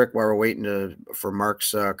question real quick while we're waiting for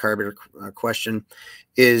Mark's carburetor question,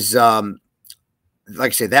 is like I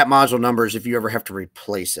say, that module number is if you ever have to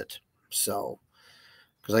replace it. So,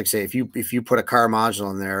 because like I say, if you put a car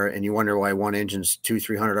module in there and you wonder why one engine's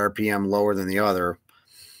 200-300 RPM lower than the other,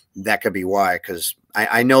 that could be why. Because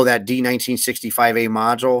I know that D1965A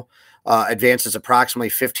module advances approximately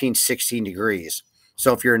 15-16 degrees.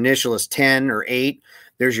 So if your initial is 10 or 8,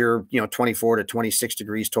 there's your 24 to 26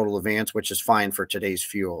 degrees total advance, which is fine for today's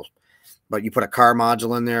fuel. But you put a car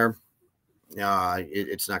module in there,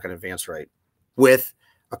 it's not going to advance right. With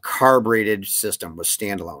a carbureted system with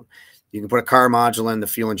standalone, you can put a car module in the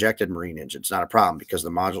fuel injected marine engine. It's not a problem because the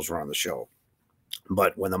modules run the show.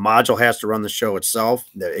 But when the module has to run the show itself,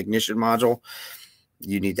 the ignition module,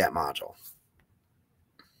 you need that module.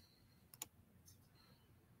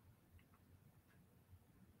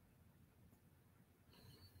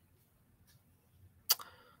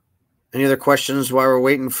 Any other questions while we're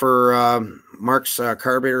waiting for Mark's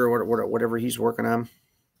carburetor or whatever he's working on?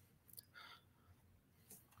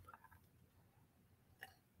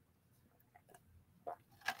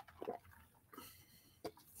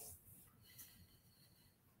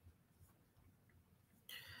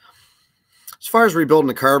 As far as rebuilding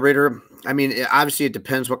the carburetor, I mean, obviously it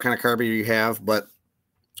depends what kind of carburetor you have, but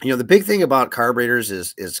the big thing about carburetors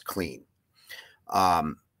is clean.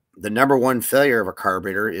 The number one failure of a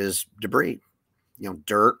carburetor is debris,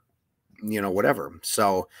 dirt, whatever.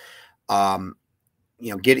 So,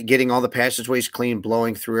 getting all the passageways clean,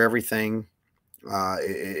 blowing through everything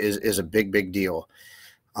is a big deal.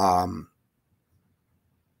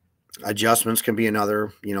 Adjustments can be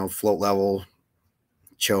another, float level,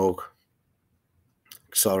 choke,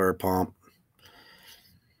 accelerator pump.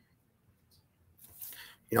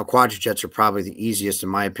 Quadrajets are probably the easiest in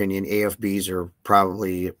my opinion. AFBs are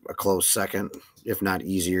probably a close second, if not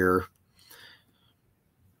easier.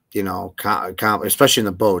 Especially in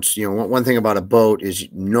the boats. One thing about a boat is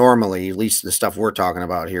normally, at least the stuff we're talking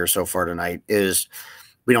about here so far tonight, is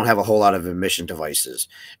we don't have a whole lot of emission devices.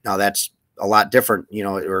 Now that's a lot different,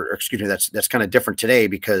 that's kind of different today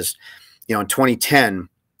because, in 2010,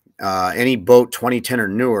 any boat 2010 or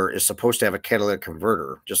newer is supposed to have a catalytic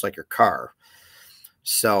converter, just like your car.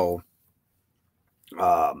 So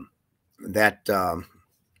that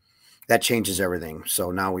changes everything. So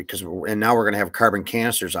now we're going to have carbon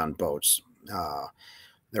canisters on boats.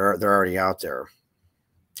 They're already out there.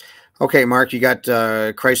 Okay, Mark, you got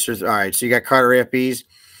Chrysler's. All right, so you got Carter AFBs.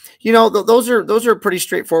 Those are pretty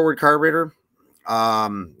straightforward carburetor.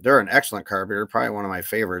 They're an excellent carburetor, probably one of my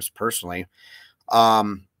favorites personally.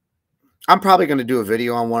 I'm probably going to do a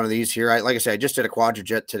video on one of these here. Like I said, I just did a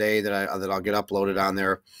Quadrajet today that I'll get uploaded on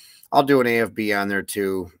there. I'll do an AFB on there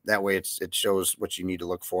too. That way it shows what you need to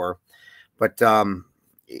look for. But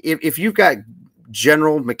if you've got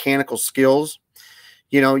general mechanical skills,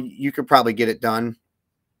 you could probably get it done.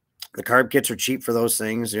 The carb kits are cheap for those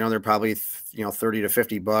things. They're probably, $30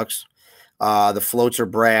 to $50. The floats are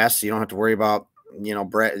brass. You don't have to worry about,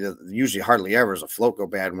 usually hardly ever is a float go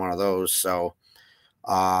bad in one of those. So,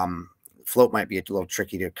 float might be a little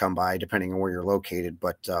tricky to come by depending on where you're located,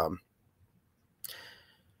 but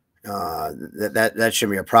that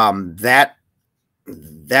shouldn't be a problem. That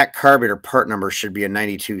carburetor part number should be a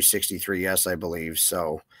 9263S, I believe.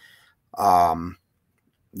 So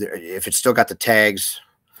if it's still got the tags,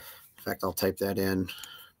 in fact, I'll type that in.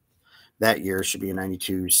 That year should be a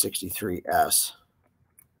 9263S.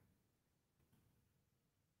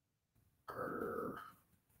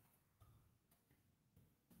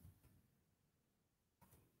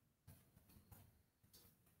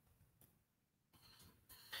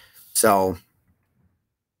 So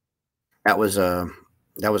that was a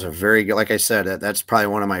very good, like I said, that's probably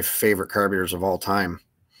one of my favorite carburetors of all time.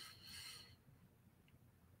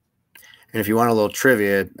 And if you want a little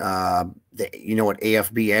trivia, you know what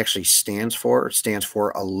AFB actually stands for? It stands for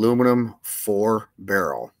aluminum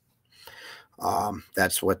 4-barrel.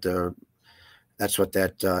 That's what that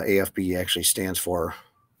AFB actually stands for.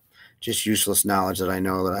 Just useless knowledge that I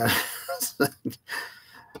know that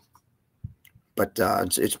but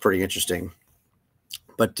it's pretty interesting.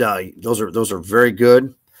 But those are very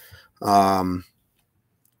good.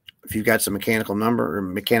 If you've got some mechanical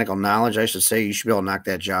knowledge, I should say, you should be able to knock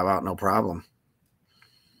that job out, no problem.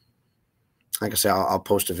 Like I say, I'll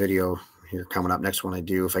post a video here coming up. Next one I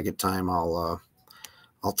do, if I get time, I'll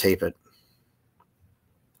tape it.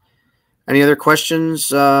 Any other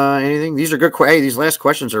questions? Anything? These are good. Hey, these last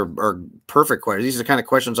questions are perfect questions. These are the kind of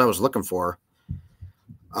questions I was looking for.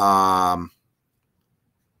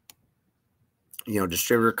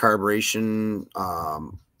 Distributor carburation,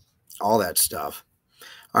 all that stuff.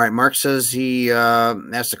 All right, Mark says he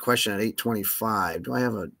asked a question at 8:25. Do I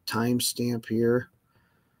have a timestamp here?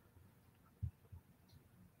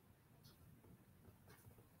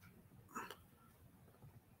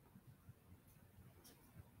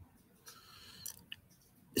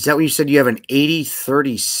 Is that when you said you have an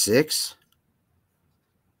 8036?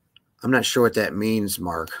 I'm not sure what that means,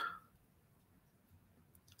 Mark.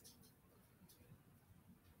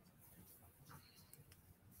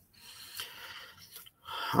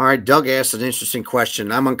 All right, Doug asked an interesting question.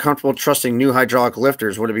 I'm uncomfortable trusting new hydraulic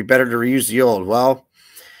lifters. Would it be better to reuse the old? Well,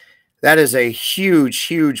 that is a huge,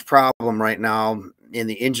 huge problem right now in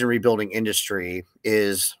the engine rebuilding industry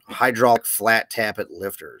is hydraulic flat tappet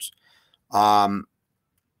lifters.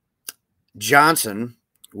 Johnson,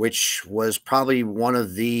 which was probably one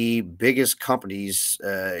of the biggest companies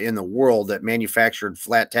in the world that manufactured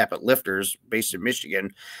flat tappet lifters based in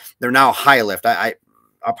Michigan, they're now High Lift.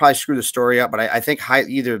 I'll probably screw the story up, but I think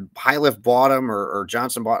either High Lift bought them or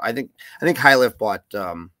Johnson bought. I think High Lift bought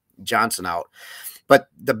Johnson out. But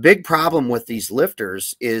the big problem with these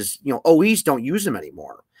lifters is, OEs don't use them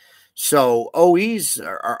anymore. So OEs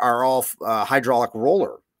are all hydraulic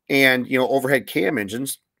roller, and overhead cam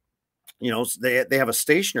engines. They have a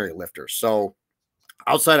stationary lifter. So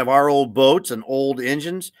outside of our old boats and old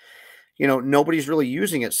engines, nobody's really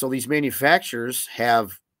using it. So these manufacturers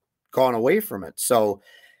have gone away from it. So,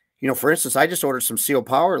 for instance, I just ordered some Seal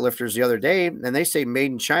Power lifters the other day, and they say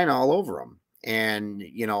made in China all over them. And,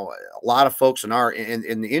 a lot of folks in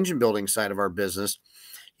the engine building side of our business,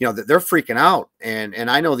 they're freaking out. And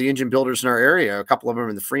I know the engine builders in our area, a couple of them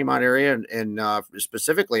in the Fremont area. And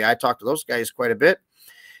specifically, I talked to those guys quite a bit.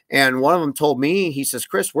 And one of them told me, he says,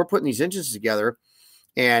 Chris, we're putting these engines together.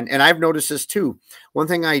 And I've noticed this too. One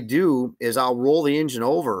thing I do is I'll roll the engine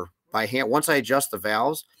over by hand once I adjust the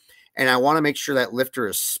valves, and I want to make sure that lifter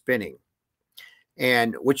is spinning.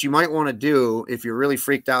 And what you might want to do if you're really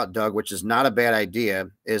freaked out, Doug, which is not a bad idea,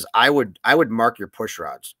 is I would mark your push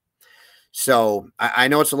rods. So I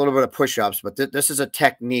know it's a little bit of push-ups, but this is a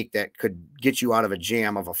technique that could get you out of a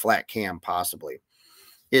jam of a flat cam possibly.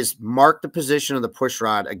 Is mark the position of the push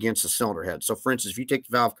rod against the cylinder head. So, for instance, if you take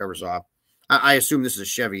the valve covers off, I assume this is a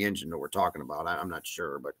Chevy engine that we're talking about. I'm not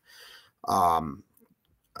sure, but yeah,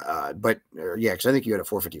 because I think you had a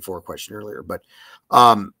 454 question earlier. But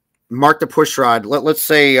mark the push rod. Let's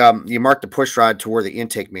say you mark the push rod to where the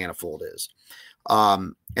intake manifold is,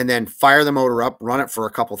 and then fire the motor up, run it for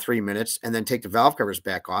a couple 3 minutes, and then take the valve covers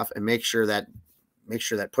back off and make sure that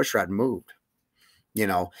push rod moved.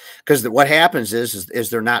 Because what happens is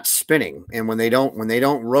they're not spinning, and when they don't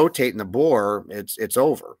rotate in the bore, it's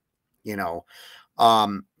over.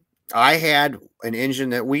 I had an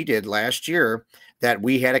engine that we did last year that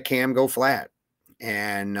we had a cam go flat,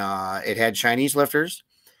 and it had Chinese lifters,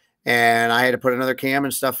 and I had to put another cam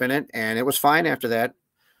and stuff in it, and it was fine after that.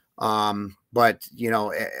 But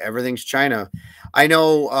everything's China. I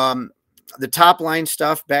know. The top line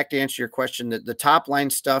stuff, back to answer your question, the top line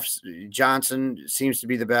stuff, Johnson seems to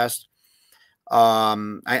be the best.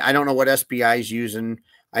 I don't know what SBI is using.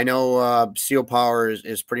 I know Seal Power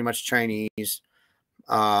is pretty much Chinese.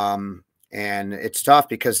 And it's tough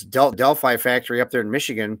because Delphi factory up there in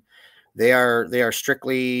Michigan, they are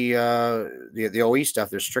strictly the OE stuff.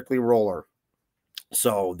 They're strictly roller.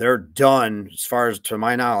 So they're done, as far as to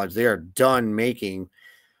my knowledge, they are done making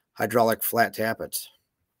hydraulic flat tappets.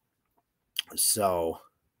 So,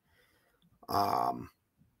 but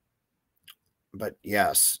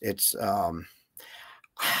yes, it's,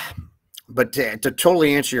 but to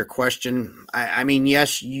totally answer your question, I mean,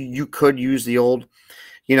 yes, you could use the old,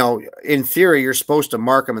 in theory, you're supposed to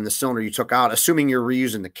mark them in the cylinder you took out, assuming you're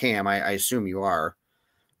reusing the cam. I assume you are.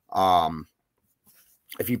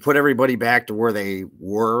 If you put everybody back to where they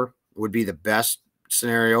were, would be the best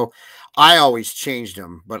scenario. I always changed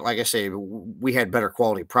them, but like I say, we had better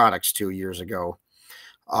quality products 2 years ago.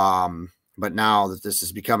 But now that this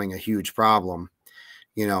is becoming a huge problem,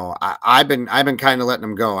 I've been kind of letting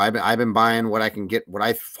them go. I've been buying what I can get, what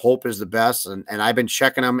I hope is the best, and I've been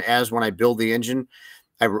checking them as when I build the engine.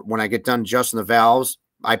 When I get done adjusting the valves,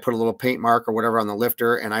 I put a little paint mark or whatever on the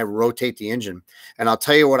lifter, and I rotate the engine. And I'll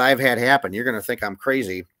tell you what I've had happen. You're going to think I'm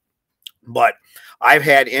crazy, but I've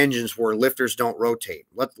had engines where lifters don't rotate.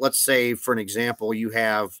 Let's say, for an example, you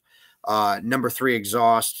have number 3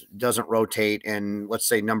 exhaust doesn't rotate, and let's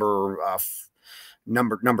say number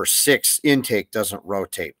 6 intake doesn't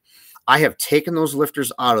rotate. I have taken those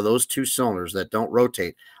lifters out of those 2 cylinders that don't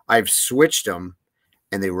rotate. I've switched them,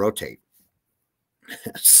 and they rotate.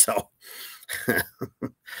 So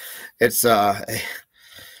it's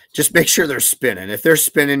just make sure they're spinning. If they're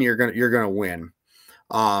spinning, you're gonna win.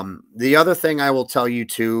 The other thing I will tell you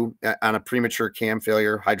too, on a premature cam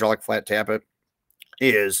failure, hydraulic flat tappet,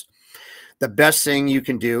 is the best thing you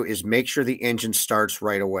can do is make sure the engine starts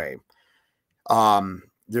right away.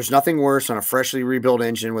 There's nothing worse on a freshly rebuilt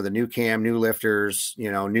engine with a new cam, new lifters,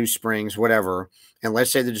 new springs, whatever. And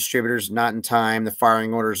let's say the distributor's not in time, the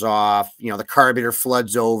firing order's off, the carburetor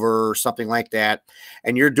floods over or something like that,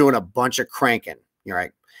 and you're doing a bunch of cranking,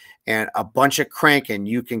 right? And a bunch of cranking,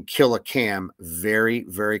 you can kill a cam very,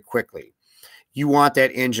 very quickly. you want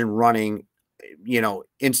that engine running, you know,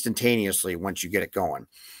 instantaneously once you get it going.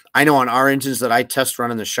 I know on our engines that I test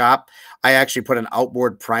run in the shop, I actually put an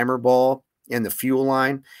outboard primer ball in the fuel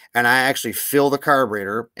line, and I actually fill the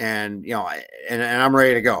carburetor, and you know, and I'm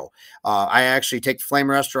ready to go. I actually take the flame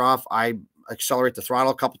arrestor off. I accelerate the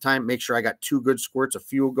throttle a couple times, make sure I got 2 good squirts of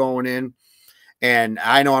fuel going in, and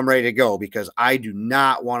I know I'm ready to go, because I do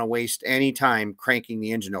not want to waste any time cranking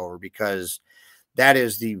the engine over, because that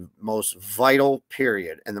is the most vital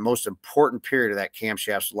period and the most important period of that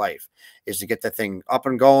camshaft's life, is to get that thing up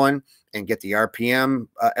and going and get the RPM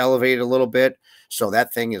elevated a little bit, so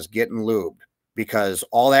that thing is getting lubed, because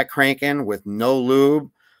all that cranking with no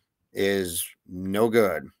lube is no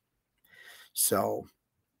good. So,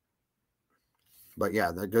 but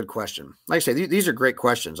yeah, the good question. Like I say, these are great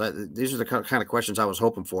questions. These are the kind of questions I was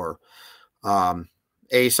hoping for.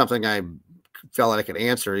 Something I felt like I could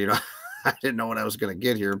answer, you know. I didn't know what I was going to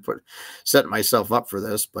get here and setting myself up for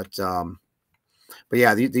this, but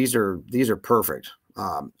yeah, these are perfect.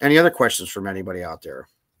 Any other questions from anybody out there?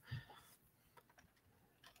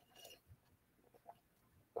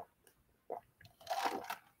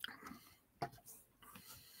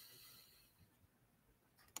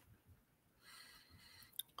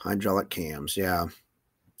 Hydraulic cams. Yeah.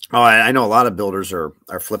 Oh, I know a lot of builders are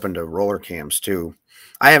flipping to roller cams too.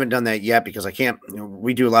 I haven't done that yet, because I can't, you know,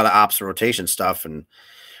 we do a lot of opposite rotation stuff, and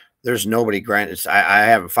there's nobody grinding. I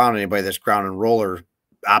haven't found anybody that's grounding roller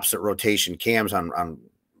opposite rotation cams on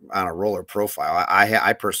a roller profile.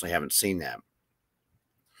 I personally haven't seen that.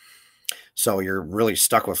 So you're really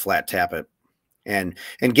stuck with flat tappet and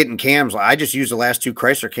getting cams. I just used the last 2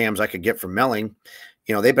 Chrysler cams I could get from Melling.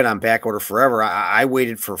 You know, they've been on back order forever. I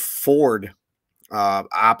waited for Ford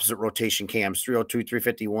opposite rotation cams, 302,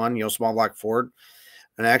 351, you know, small block Ford.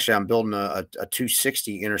 And actually, I'm building a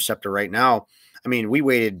 260 Interceptor right now. I mean, we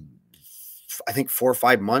waited, I think, 4 or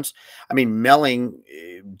 5 months. I mean, Melling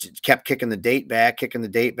kept kicking the date back.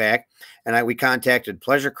 And we contacted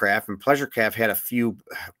Pleasurecraft, and Pleasurecraft had a few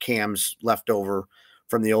cams left over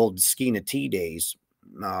from the old Skeena T days,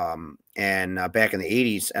 and back in the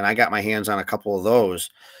 80s. And I got my hands on a couple of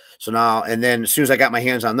those. So now, and then as soon as I got my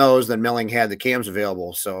hands on those, then Melling had the cams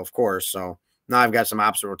available. So of course, so now I've got some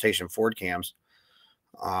opposite rotation Ford cams.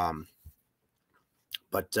 You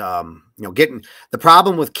know, the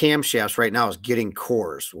problem with camshafts right now is getting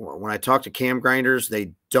cores. When I talk to cam grinders,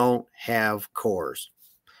 they don't have cores.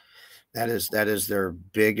 That is their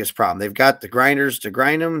biggest problem. They've got the grinders to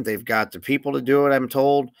grind them. They've got the people to do it, I'm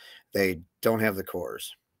told. They don't have the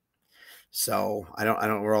cores. So I don't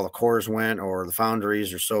know where all the cores went, or the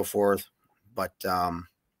foundries or so forth, but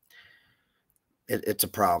it's a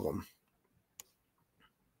problem.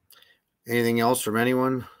 Anything else from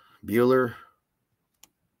anyone? Bueller?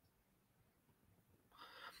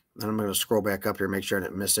 And I'm going to scroll back up here, make sure I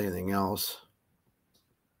didn't miss anything else.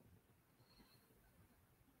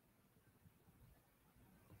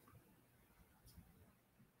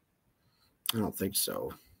 I don't think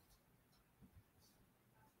so.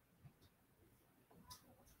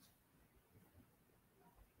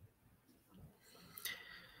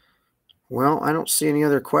 Well, I don't see any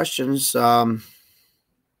other questions. I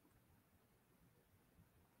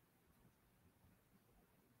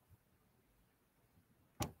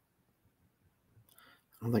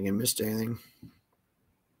don't think I missed anything.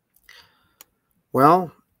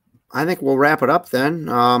 Well, I think we'll wrap it up then.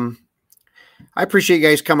 I appreciate you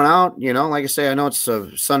guys coming out. You know, like I say, I know it's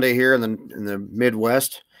a Sunday here in the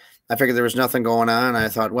Midwest. I figured there was nothing going on. I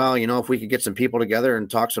thought, well, you know, if we could get some people together and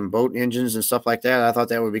talk some boat engines and stuff like that, I thought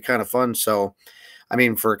that would be kind of fun. So, I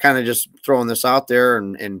mean, for kind of just throwing this out there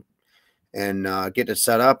and getting it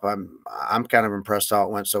set up, I'm kind of impressed how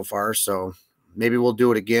it went so far. So maybe we'll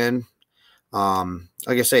do it again.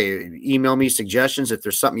 Like I say, email me suggestions if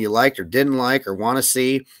there's something you liked or didn't like or want to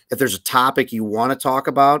see. If there's a topic you want to talk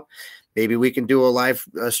about, maybe we can do a live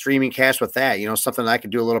streaming cast with that. You know, something I could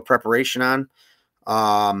do a little preparation on.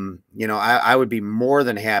 You know, I would be more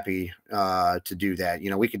than happy to do that. You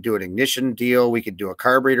know, we could do an ignition deal, we could do a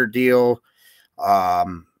carburetor deal,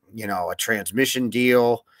 you know, a transmission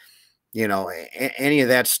deal, you know, any of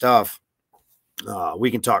that stuff. We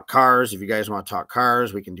can talk cars. If you guys want to talk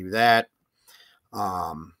cars, we can do that.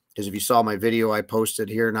 Because if you saw my video I posted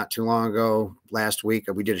here not too long ago, last week,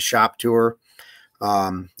 we did a shop tour.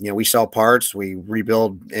 You know, we sell parts, we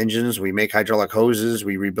rebuild engines, we make hydraulic hoses,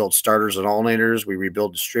 we rebuild starters and alternators, we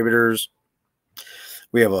rebuild distributors.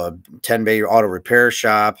 We have a 10-bay auto repair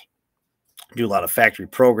shop, do a lot of factory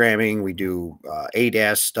programming. We do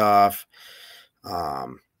ADAS stuff.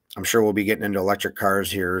 I'm sure we'll be getting into electric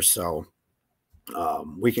cars here. So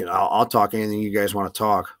I'll talk anything you guys want to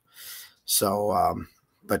talk. So,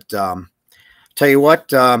 tell you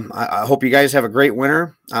what, I hope you guys have a great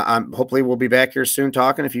winter. Hopefully we'll be back here soon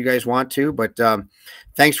talking if you guys want to, but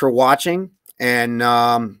thanks for watching, and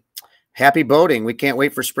happy boating. We can't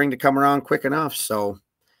wait for spring to come around quick enough. So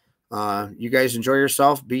you guys enjoy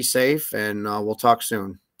yourself, be safe, and we'll talk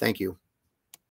soon. Thank you.